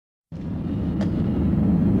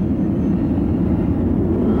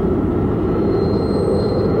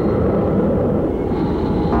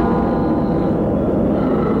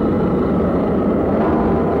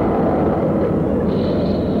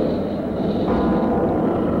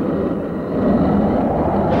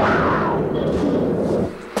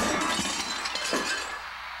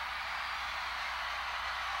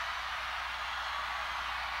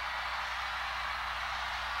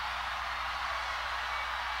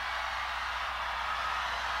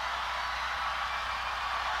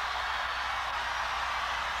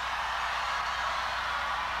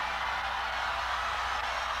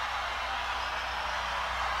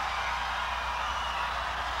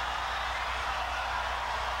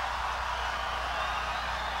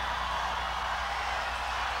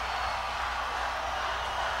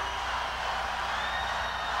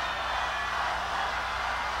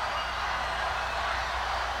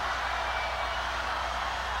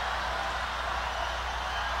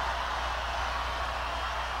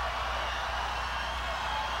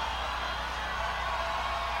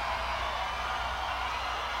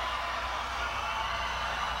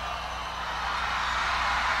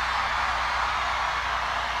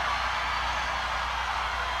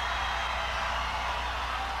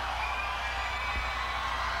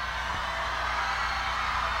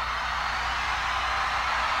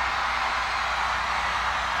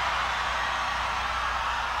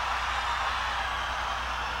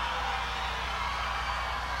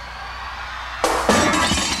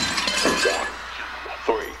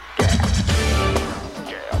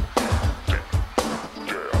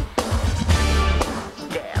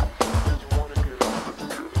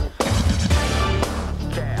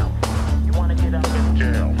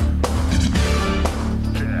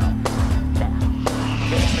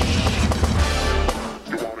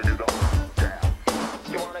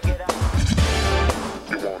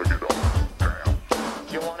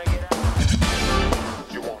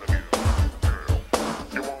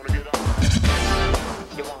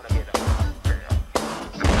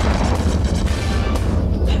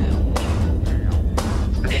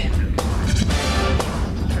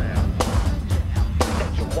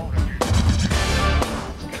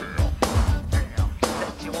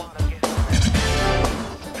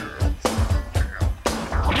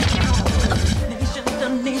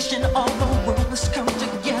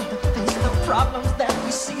problems that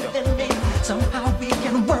we see in me, somehow we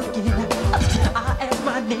can work it out. I asked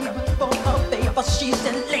my neighbor for a favor. She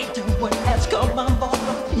said later would ask her mom for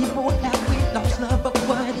the people have we lost love, but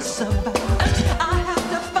what it's about. I have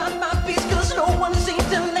to find my peace, cause no one seems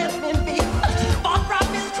to let me be. Far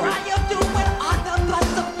from is trying to do what are the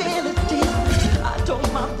possibilities. I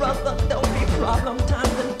told my brother there'll be problem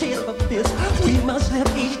times and tears for this. We must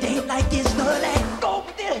live each day like it's the last. Go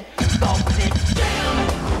with it, go with it,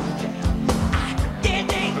 damn.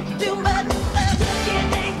 It ain't too much,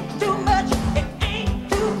 it ain't too much, it ain't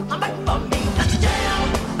too much for me. Damn,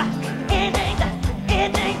 it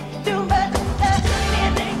ain't too much,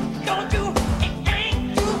 it ain't gonna do, it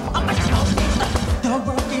ain't too much for me. The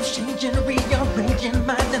world keeps changing, rearranging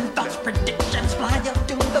minds and thoughts, predictions fly up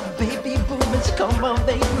to the baby boomers. Come on,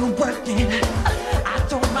 they will work it. I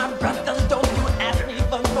told my brothers, don't you ask me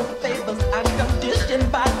for no favors. I'm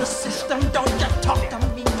conditioned by the system. Don't just talk to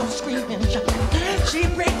me, don't scream and shout. She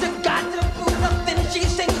prays to God to food up, then she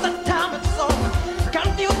sings the Thomas song.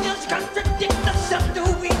 Confusions contradict themselves. Do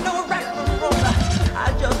we know right from wrong?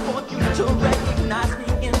 I just want you to recognize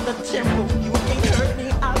me in the temple. You can't hurt me.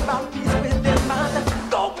 I found peace within my life.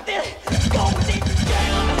 Go with it, go with it.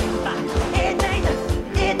 Damn, it ain't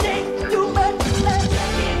too much. It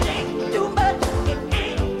ain't too much. It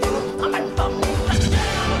ain't too much for me.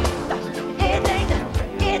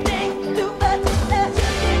 It ain't too much.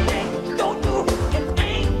 It ain't don't do. It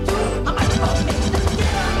ain't too much for me.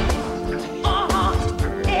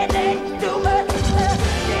 It ain't too much. It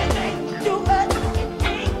ain't too much. It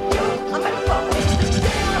ain't too much for me.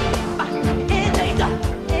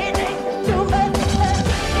 It ain't too much.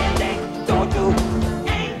 It ain't don't do.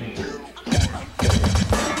 Ain't too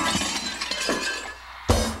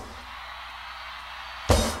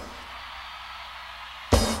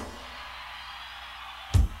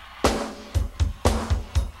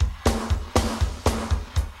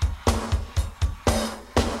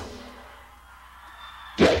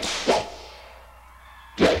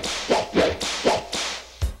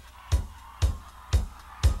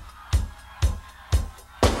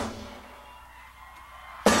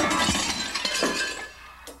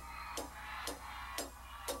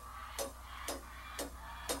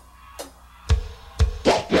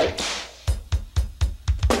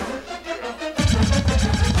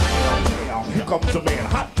Here comes a man,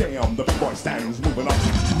 hot damn, the big boy stands moving up.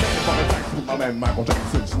 Man on the track with my man Michael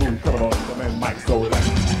Jackson, smooth criminal, the man Mike so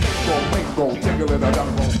relaxed. Go, tingle in the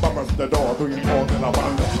jungle, bummers the door, 3 and 4 in a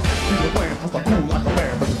bundle. He was playing for some cool like a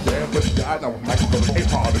man, but he's dead, but I know Michael goes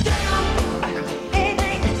it's hard to get. It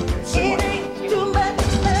ain't too much. It ain't too much.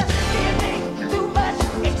 It ain't too much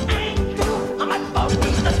for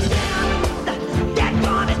me. That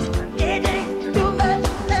on it. It ain't too much.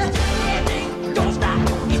 It ain't don't stop.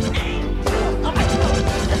 It ain't too much for me.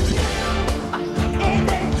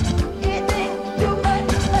 It ain't too much.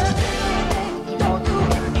 It ain't don't do.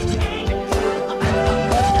 It ain't too much for me.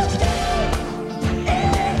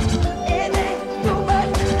 It ain't too much.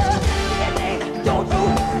 It ain't don't do.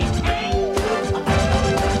 It ain't too much for me.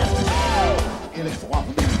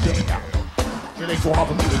 It ain't so hard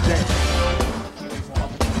for me to jam. It ain't so hard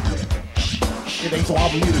for me to jam. It ain't so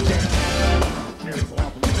hard for me to jam. It ain't so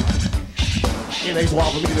hard for me to jam. It ain't so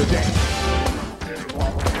hard for me to jam.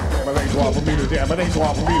 It ain't so hard for me to jam. It ain't so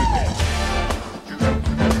hard for me to jam.